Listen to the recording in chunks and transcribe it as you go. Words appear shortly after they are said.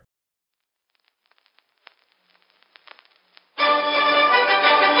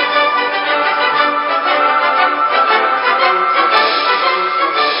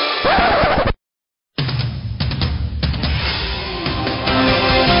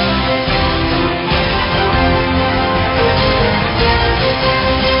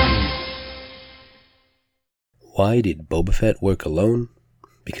Why did Boba Fett work alone?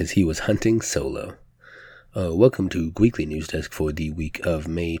 Because he was hunting solo. Welcome to Weekly News Desk for the week of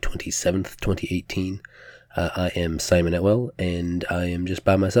May 27th, 2018. I am Simon Etwell, and I am just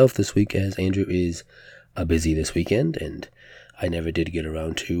by myself this week as Andrew is busy this weekend, and I never did get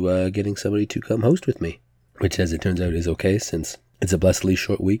around to getting somebody to come host with me, which as it turns out is okay since it's a blessedly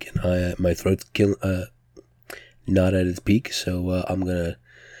short week and my throat's not at its peak, so I'm going to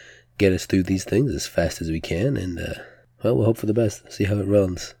get us through these things as fast as we can, and we'll hope for the best, see how it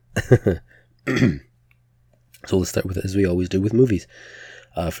runs. So let's start with, as we always do, with movies.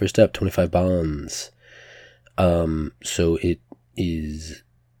 First up, 25 Bonds. So it is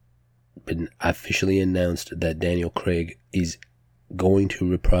been officially announced that Daniel Craig is going to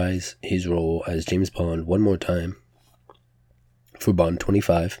reprise his role as James Bond one more time for Bond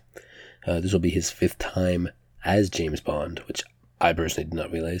 25. This will be his 5th time as James Bond, which I personally did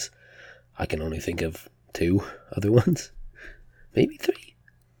not realize. I can only think of 2 other ones, maybe 3.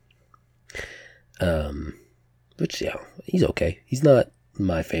 Which, yeah, he's okay. He's not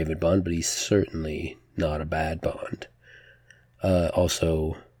my favorite Bond, but he's certainly not a bad Bond.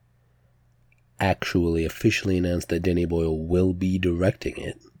 Also, actually officially announced that Danny Boyle will be directing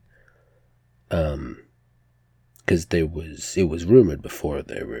it. Because it was rumored before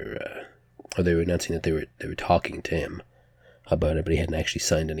they were announcing that they were talking to him about it, but he hadn't actually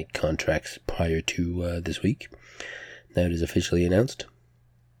signed any contracts prior to this week. Now it is officially announced.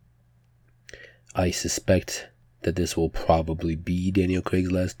 I suspect that this will probably be Daniel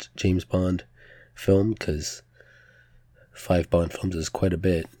Craig's last James Bond film, because 5 Bond films is quite a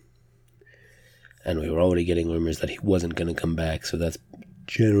bit, and we were already getting rumors that he wasn't going to come back, so that's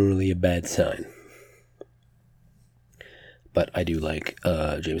generally a bad sign. But I do like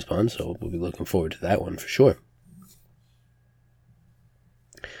James Bond, so we'll be looking forward to that one for sure.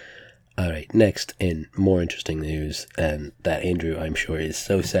 Alright, next, and more interesting news, and that Andrew, I'm sure, is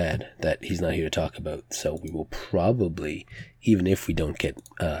so sad that he's not here to talk about, so we will probably, even if we don't get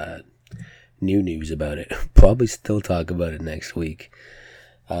new news about it, probably still talk about it next week,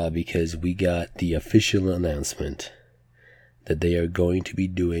 because we got the official announcement that they are going to be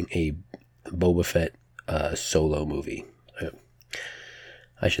doing a Boba Fett solo movie.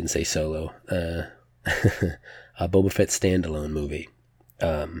 I shouldn't say solo. A Boba Fett standalone movie.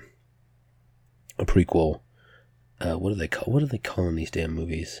 A prequel. What do they calling these damn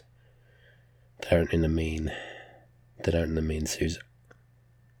movies that aren't in the main series? It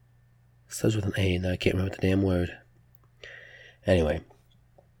starts with an A, and I can't remember the damn word. Anyway,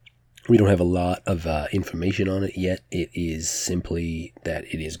 we don't have a lot of information on it yet. It is simply that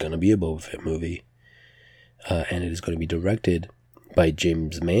it is going to be a Boba Fett movie, and it is going to be directed by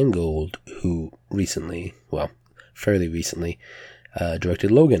James Mangold, who fairly recently,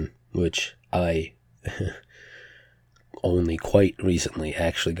 directed Logan, which I only quite recently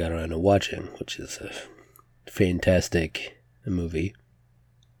actually got around to watching, which is a fantastic movie.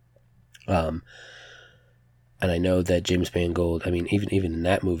 And I know that James Mangold, even in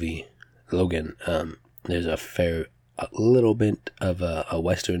that movie, Logan, there's a little bit of a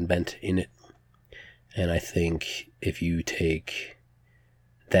Western bent in it. And I think if you take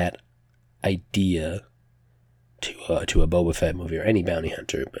that idea to a Boba Fett movie, or any bounty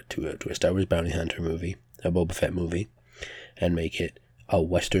hunter, but to a Star Wars bounty hunter movie, a Boba Fett movie, and make it a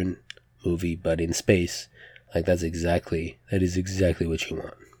Western movie but in space, that is exactly what you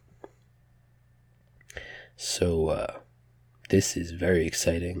want. So this is very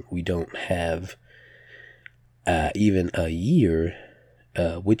exciting. We don't have even a year.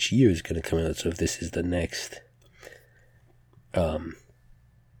 Which year is going to come out? So if this is the next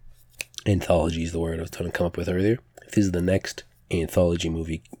anthology is the word I was trying to come up with earlier. If this is the next anthology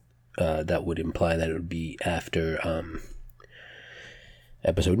movie, that would imply that it would be after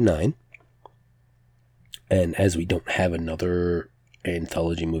episode 9. And as we don't have another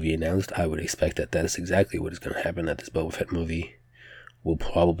anthology movie announced, I would expect that is exactly what is going to happen, that this Boba Fett movie will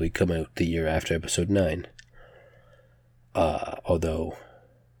probably come out the year after episode 9. Although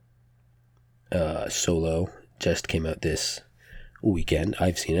Solo just came out this weekend.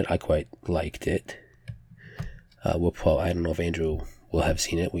 I've seen it. I quite liked it. I don't know if Andrew will have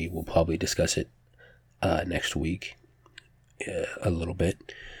seen it. We will probably discuss it next week a little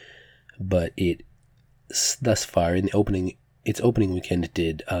bit. But it, thus far, its opening weekend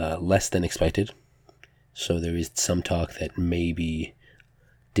did less than expected. So there is some talk that maybe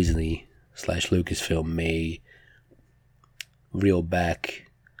Disney/Lucasfilm may reel back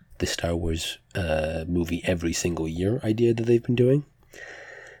the Star Wars movie every single year idea that they've been doing.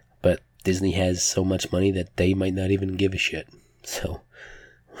 But Disney has so much money that they might not even give a shit. So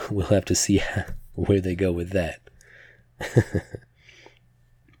we'll have to see where they go with that.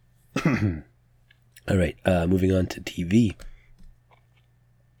 All right, moving on to TV.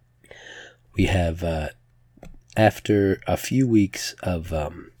 We have, after a few weeks of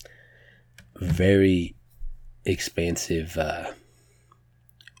very expansive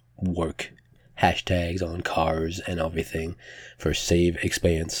work, hashtags on cars and everything for Save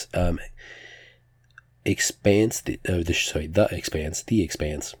Expanse.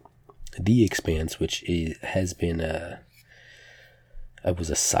 The Expanse, which has been was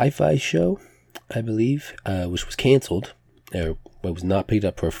a sci-fi show, I believe, which was canceled, or was not picked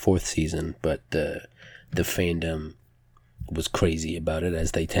up for a fourth season, but the fandom was crazy about it,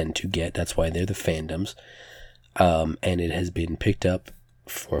 as they tend to get. That's why they're the fandoms. And it has been picked up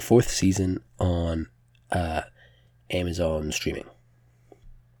for a fourth season on Amazon streaming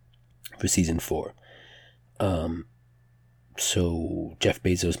for season 4. So Jeff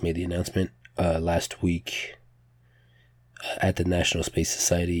Bezos made the announcement last week at the National Space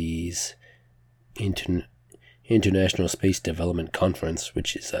Society's International Space Development Conference,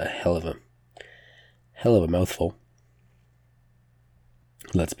 which is a hell of a mouthful.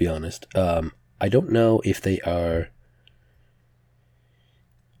 Let's be honest. I don't know if they are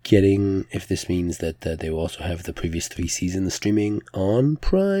if this means that they will also have the previous 3 seasons streaming on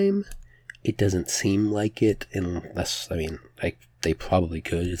Prime. It doesn't seem like it, unless, they probably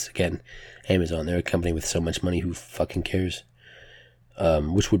could. It's, again, Amazon. They're a company with so much money, who fucking cares?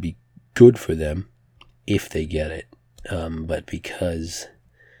 Which would be good for them if they get it. But because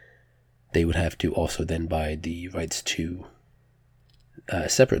they would have to also then buy the rights to,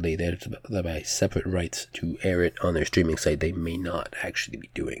 separately, they have to buy separate rights to air it on their streaming site. They may not actually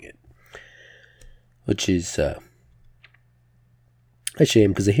be doing it. Which is a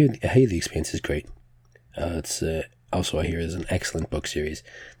shame, because I hear The Expanse is great. It's also, I hear, is an excellent book series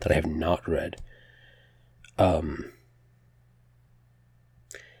that I have not read. But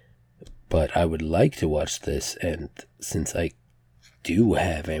I would like to watch this, and since I do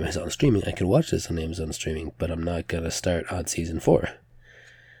have Amazon streaming, I can watch this on Amazon streaming, but I'm not going to start on season 4.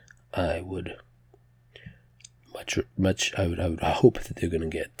 I would I would hope that they're going to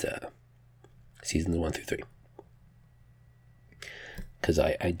get seasons 1 through 3. Because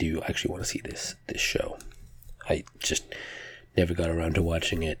I do actually want to see this show. I just never got around to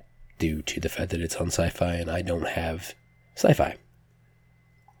watching it due to the fact that it's on Sci-Fi, and I don't have Sci-Fi.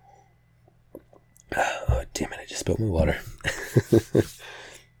 Oh, damn it, I just spilled my water.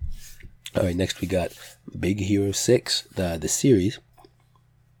 Alright, next we got Big Hero 6, the series,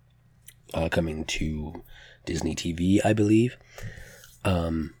 coming to Disney TV, I believe.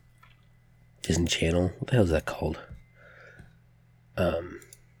 Disney Channel, what the hell is that called?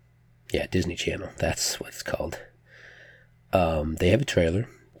 Yeah, Disney Channel, that's what it's called. They have a trailer.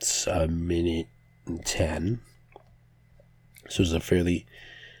 It's a minute 10. So it's a fairly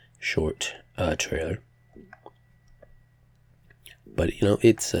short trailer. But,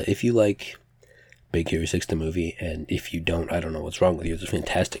 it's, if you like Big Hero 6, the movie, and if you don't, I don't know what's wrong with you. It's a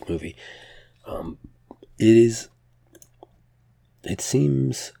fantastic movie. It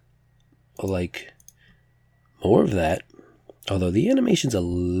seems like more of that, although the animation's a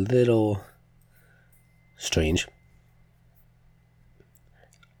little strange.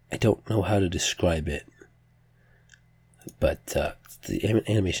 I don't know how to describe it, but the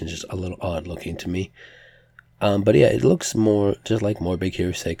animation is just a little odd looking to me. But yeah, it looks more Big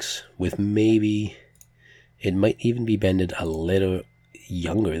Hero 6, with maybe, it might even be bended a little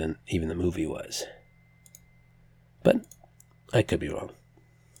younger than even the movie was. But I could be wrong.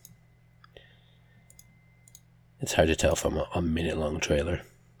 It's hard to tell from a minute-long trailer.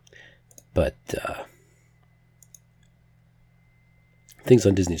 But things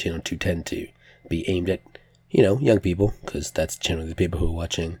on Disney Channel 2 tend to be aimed at, young people, because that's generally the people who are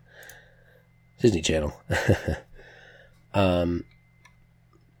watching Disney Channel.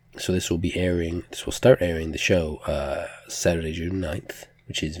 So this will start airing the show Saturday, June 9th,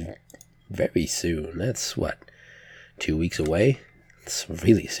 which is very soon. That's 2 weeks away? It's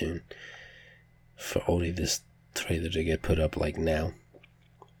really soon for only this trailer to get put up now.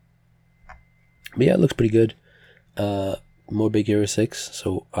 But yeah, it looks pretty good. More Big Hero 6,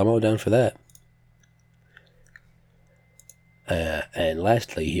 so I'm all down for that. And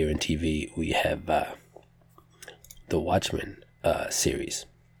lastly, here in TV, we have the Watchmen series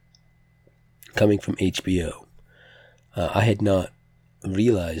coming from HBO. I had not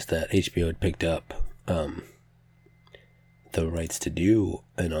realized that HBO had picked up the rights to do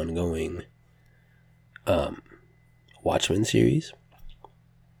an ongoing Watchmen series.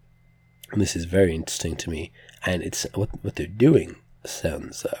 And this is very interesting to me, and it's what they're doing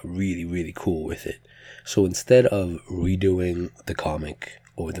sounds really, really cool with it. So instead of redoing the comic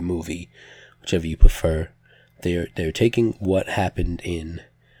or the movie, whichever you prefer, they're taking what happened in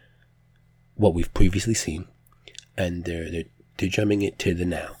what we've previously seen, and they're jumping it to the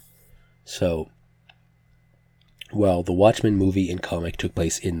now. So, while the Watchmen movie and comic took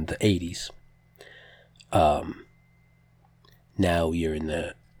place in the 80s, now you're in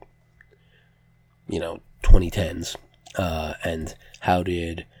the 2010s, and how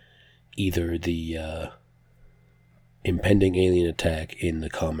did either the impending alien attack in the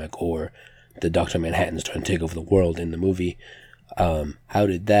comic or the Dr. Manhattan's trying to take over the world in the movie, how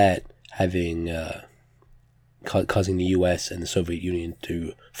did that having causing the U.S. and the Soviet Union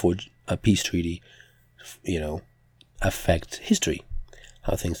to forge a peace treaty, affect history?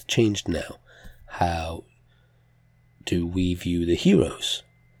 How things changed now? How do we view the heroes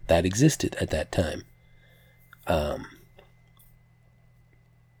that existed at that time?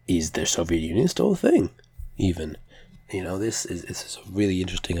 Is the Soviet Union still a thing? Even, this is a really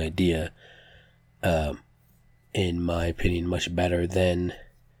interesting idea. In my opinion, much better than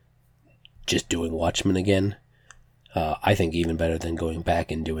just doing Watchmen again. I think even better than going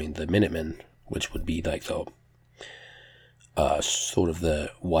back and doing the Minutemen, which would be like the sort of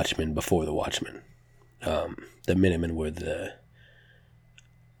the Watchmen before the Watchmen. The Minutemen were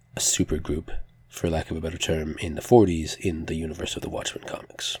a super group, for lack of a better term, in the 40s in the universe of the Watchmen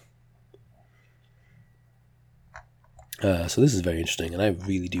comics. So this is very interesting, and I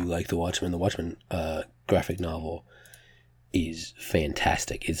really do like the Watchmen. The Watchmen graphic novel is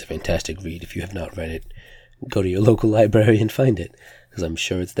fantastic. It's a fantastic read. If you have not read it, go to your local library and find it, because I'm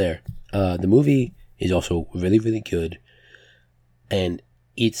sure it's there. The movie is also really, really good, and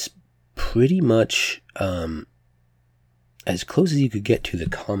it's pretty much as close as you could get to the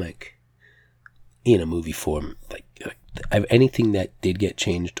comic in a movie form. Like anything that did get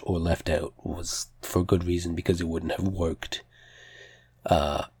changed or left out was for good reason, because it wouldn't have worked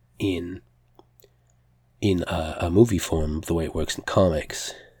in a movie form the way it works in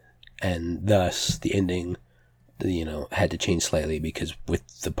comics, and thus the ending had to change slightly, because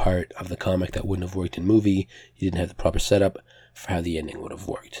with the part of the comic that wouldn't have worked in movie, you didn't have the proper setup for how the ending would have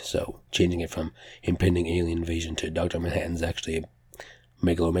worked. So changing it from impending alien invasion to Dr. Manhattan's actually a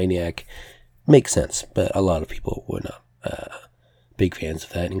megalomaniac makes sense, but a lot of people were not big fans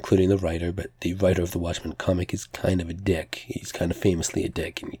of that, including the writer. But the writer of the Watchmen comic is kind of a dick. He's kind of famously a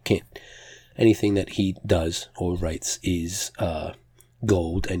dick, and you can't, anything that he does or writes is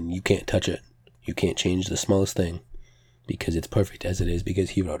gold, and you can't touch it. You can't change the smallest thing, because it's perfect as it is,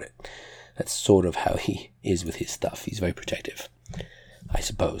 because he wrote it. That's sort of how he is with his stuff. He's very protective, I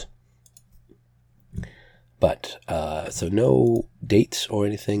suppose. But, so no dates or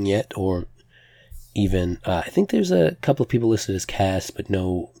anything yet, or even, I think there's a couple of people listed as cast, but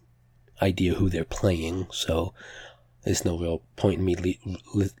no idea who they're playing, so there's no real point in me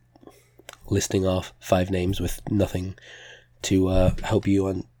listing off 5 names with nothing to help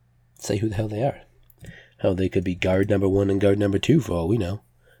you say who the hell they are. How they could be guard number 1 and guard number 2 for all we know.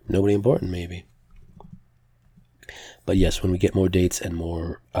 Nobody important, maybe. But yes, when we get more dates and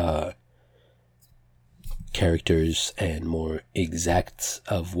more characters and more exacts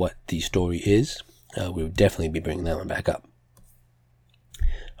of what the story is, we'll definitely be bringing that one back up.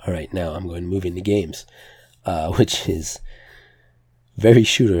 Alright, now I'm going to move into games, which is very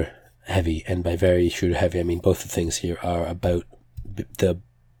shooter heavy, and by very shooter heavy, I mean both the things here are about the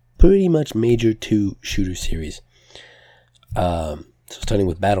pretty much major 2 shooter series. So starting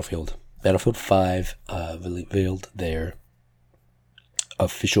with Battlefield. Battlefield 5 revealed their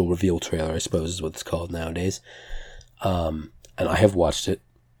official reveal trailer, I suppose is what it's called nowadays. And I have watched it.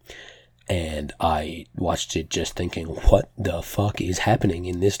 And I watched it just thinking, what the fuck is happening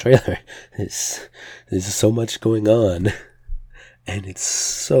in this trailer? There's so much going on. And it's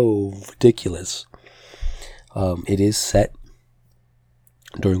so ridiculous. It is set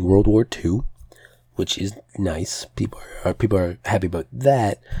during World War II, which is nice. People are happy about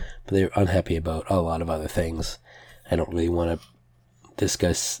that, but they're unhappy about a lot of other things. I don't really want to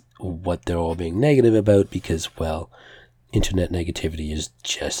discuss what they're all being negative about, because, well, internet negativity is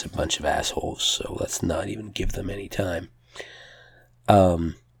just a bunch of assholes, so let's not even give them any time.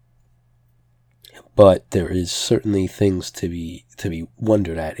 But there is certainly things to be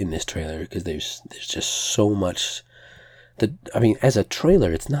wondered at in this trailer, because there's just so much. As a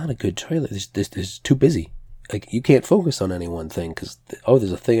trailer, it's not a good trailer. It's too busy. Like, you can't focus on any one thing, because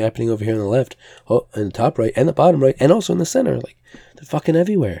there's a thing happening over here on the left, in the top right, and the bottom right, and also in the center. Like, they're fucking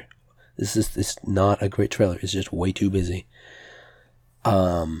everywhere. It's not a great trailer. It's just way too busy.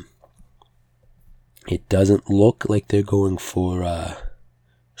 It doesn't look like they're going for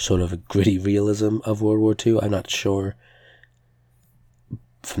sort of a gritty realism of World War II. I'm not sure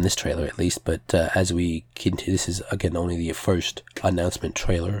from this trailer at least, but as we continue, this is again only the first announcement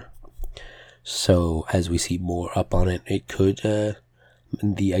trailer. So as we see more up on it, it could,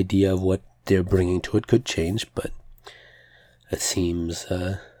 the idea of what they're bringing to it could change, but it seems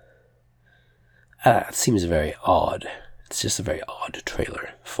very odd. It's just a very odd trailer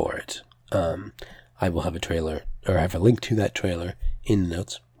for it. I will have a trailer, or have a link to that trailer in the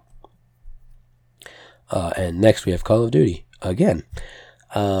notes. And next we have Call of Duty again.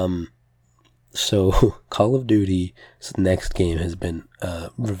 So Call of Duty's next game has been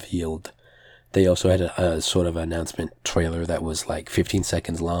revealed. They also had a sort of announcement trailer that was like 15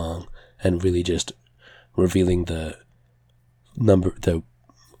 seconds long and really just revealing the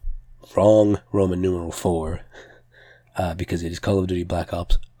wrong Roman numeral 4, because it is Call of Duty Black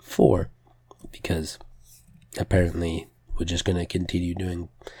Ops 4, because apparently we're just going to continue doing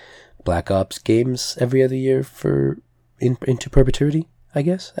Black Ops games every other year into perpetuity, I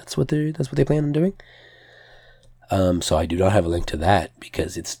guess. That's what they plan on doing. So I do not have a link to that,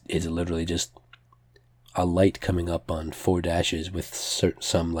 because it's literally just a light coming up on 4 dashes with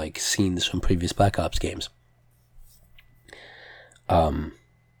some like scenes from previous Black Ops games. I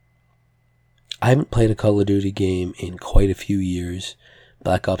haven't played a Call of Duty game in quite a few years.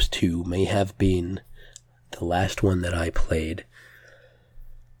 Black Ops 2 may have been the last one that I played.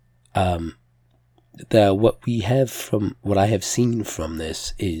 What I have seen from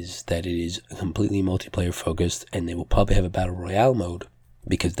this is that it is completely multiplayer focused, and they will probably have a battle royale mode,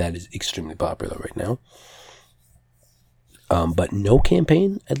 because that is extremely popular right now. But no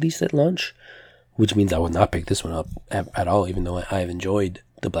campaign, at least at launch, which means I will not pick this one up at all, even though I have enjoyed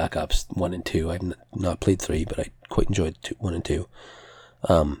the Black Ops 1 and 2. I've not played 3, but I quite enjoyed 1 and 2.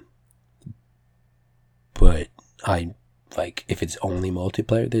 But if it's only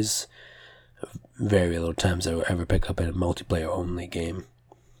multiplayer, there's very little times I will ever pick up a multiplayer only game,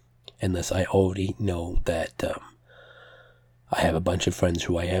 unless I already know that I have a bunch of friends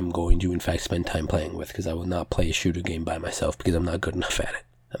who I am going to in fact spend time playing with, because I will not play a shooter game by myself, because I'm not good enough at it.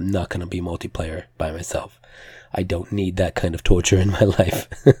 I'm not going to be multiplayer by myself. I don't need that kind of torture in my life.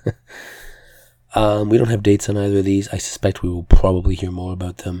 We don't have dates on either of these. I suspect we will probably hear more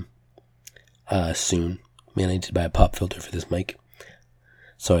about them soon. Man, I need to buy a pop filter for this mic.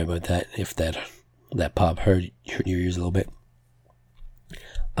 Sorry about that, if that pop hurt your ears a little bit.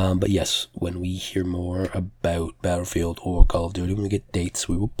 But yes, when we hear more about Battlefield or Call of Duty, when we get dates,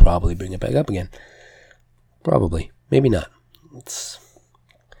 we will probably bring it back up again. Probably. Maybe not.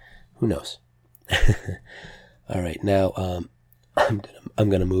 Who knows? Alright, now I'm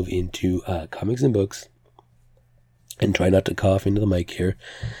gonna move into comics and books, and try not to cough into the mic here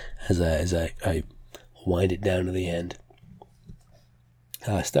as I wind it down to the end.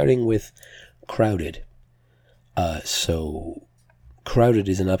 Starting with Crowded. So Crowded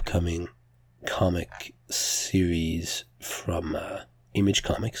is an upcoming comic series from Image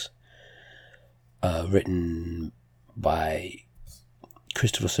Comics, written by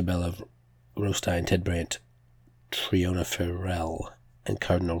Christopher Sebela, Rostein, Ted Brandt, Triona Farrell, and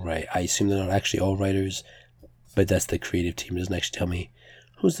Cardinal Ray. I assume they're not actually all writers, but that's the creative team. It doesn't actually tell me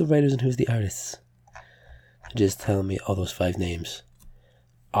who's the writers and who's the artists. Just tell me all those 5 names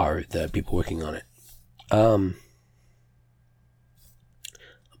are the people working on it.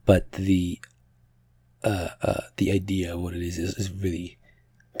 But the idea of what it is really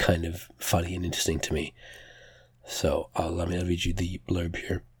kind of funny and interesting to me. So let me read you the blurb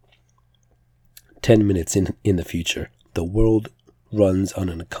here. 10 minutes in the future, the world runs on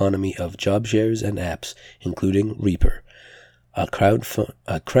an economy of job shares and apps, including Reaper, a crowdfunding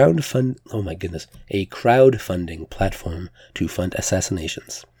platform to fund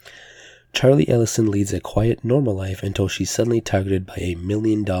assassinations. Charlie Ellison leads a quiet, normal life until she's suddenly targeted by a $1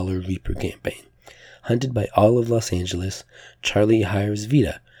 million Reaper campaign. Hunted by all of Los Angeles, Charlie hires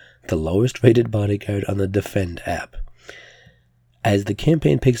Vita, the lowest-rated bodyguard on the Defend app. As the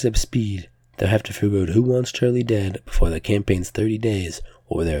campaign picks up speed, they'll have to figure out who wants Charlie dead before the campaign's 30 days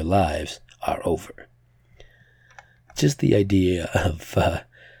or their lives are over. Just the idea of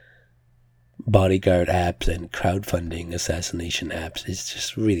bodyguard apps and crowdfunding assassination apps is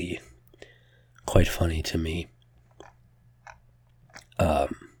just really quite funny to me. I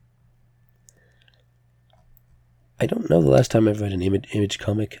don't know the last time I've read an image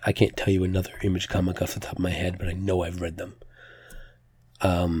comic. I can't tell you another Image comic off the top of my head, but I know I've read them.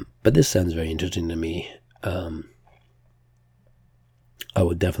 But this sounds very interesting to me. I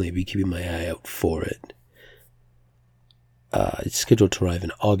would definitely be keeping my eye out for it. It's scheduled to arrive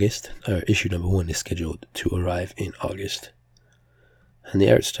in August. Issue number 1 is scheduled to arrive in August. And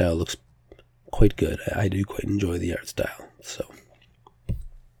the art style looks quite good. I do quite enjoy the art style. So,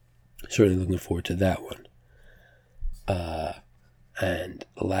 certainly looking forward to that one. And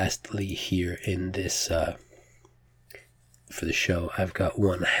lastly, here in this, for the show, I've got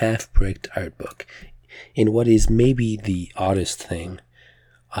one half-bricked art book. In what is maybe the oddest thing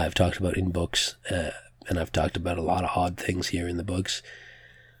I've talked about in books, and I've talked about a lot of odd things here in the books.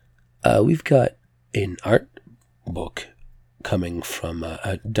 We've got an art book coming from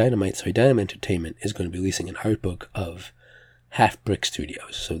Dynamite Entertainment is going to be releasing an art book of Half Brick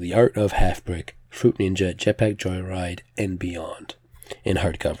Studios. So the art of Half Brick, Fruit Ninja, Jetpack Joyride, and beyond in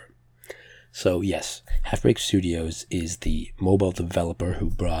hardcover. So yes, Half Brick Studios is the mobile developer who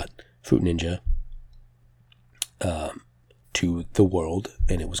brought Fruit Ninja to the world,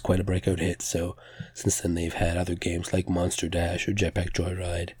 and it was quite a breakout hit. So since then they've had other games like Monster Dash or Jetpack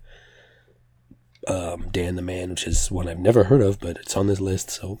Joyride. Dan the Man, which is one I've never heard of, but it's on this list.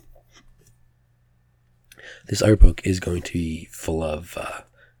 So this art book is going to be full of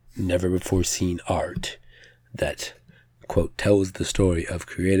never before seen art that, quote, tells the story of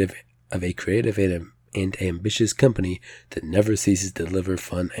a creative and ambitious company that never ceases to deliver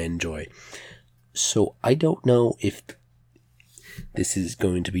fun and joy. So I don't know if this is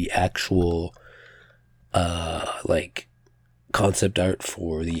going to be actual like concept art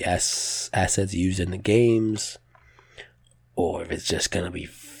for the assets used in the games, or if it's just going to be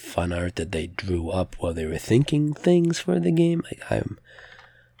fun art that they drew up while they were thinking things for the game. I'm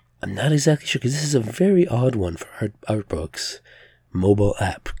not exactly sure, because this is a very odd one for art books. Mobile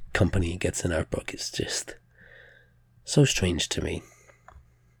app company gets an art book. It's just so strange to me.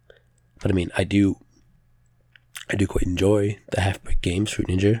 But I mean, I do quite enjoy the Half-Brick games. Fruit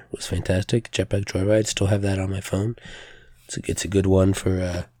Ninja was fantastic. Jetpack Joyride, still have that on my phone. It's a good one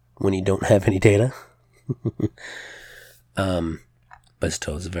for when you don't have any data. But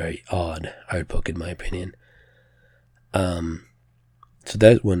still, it's a very odd art book in my opinion. So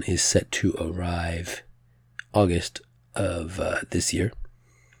that one is set to arrive August of this year.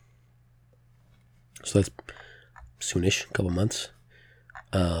 So that's soonish, a couple months.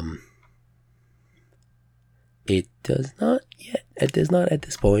 It does not at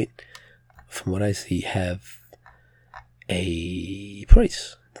this point, from what I see, have a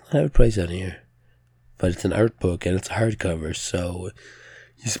price. It doesn't have a price on here. But it's an art book and it's a hardcover, so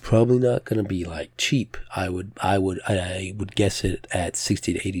it's probably not going to be like cheap. I would guess it at $60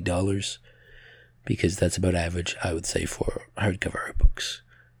 to $80, because that's about average, I would say, for hardcover art books.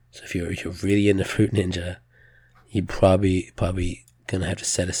 So if you're really into Fruit Ninja, you're probably gonna have to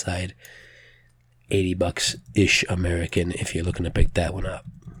set aside $80 ish American if you're looking to pick that one up.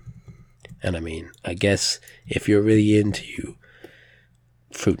 And I mean, I guess if you're really into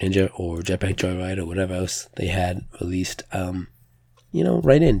Fruit Ninja or Jetpack Joyride or whatever else they had released,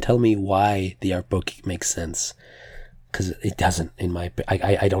 write in, tell me why the art book makes sense, because it doesn't.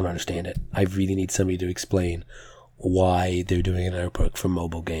 I don't understand it. I really need somebody to explain why they're doing an art book for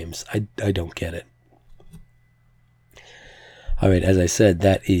mobile games. I don't get it. All right, as I said,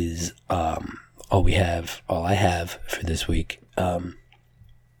 that is all I have for this week. If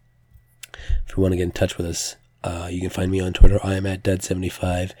you want to get in touch with us, you can find me on Twitter. I am at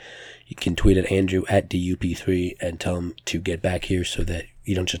Dud75. You can tweet at Andrew at DUP3 and tell him to get back here so that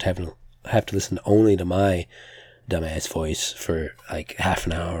you don't just have to listen only to my dumbass voice for like half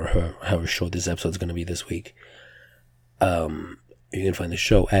an hour or however short this episode's going to be this week. You can find the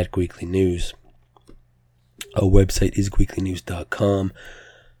show at Weekly News. Our website is weeklynews.com,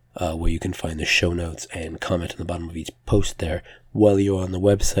 where you can find the show notes and comment on the bottom of each post there. While you're on the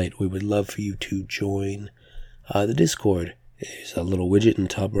website, we would love for you to join the Discord. There's a little widget in the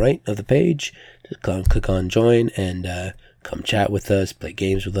top right of the page. Just click on join and come chat with us, play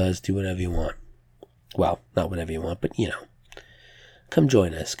games with us, do whatever you want. Well, not whatever you want, but come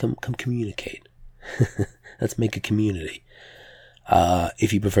join us, come communicate. Let's make a community.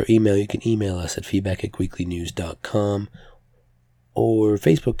 If you prefer email, you can email us at feedback@weeklynews.com or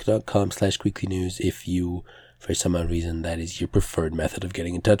facebook.com/weeklynews if you, for some odd reason, that is your preferred method of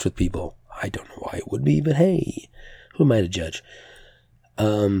getting in touch with people. I don't know why it would be, but hey, who am I to judge?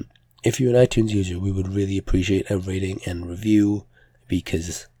 If you're an iTunes user, we would really appreciate a rating and review,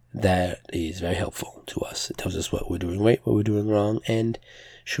 because that is very helpful to us. It tells us what we're doing right, what we're doing wrong, and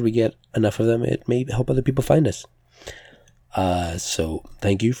should we get enough of them, it may help other people find us. So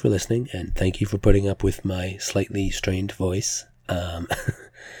thank you for listening, and thank you for putting up with my slightly strained voice.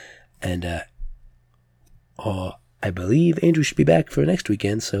 And I believe Andrew should be back for next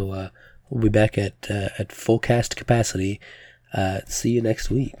weekend, so We'll be back at full cast capacity. See you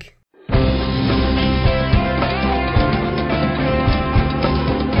next week.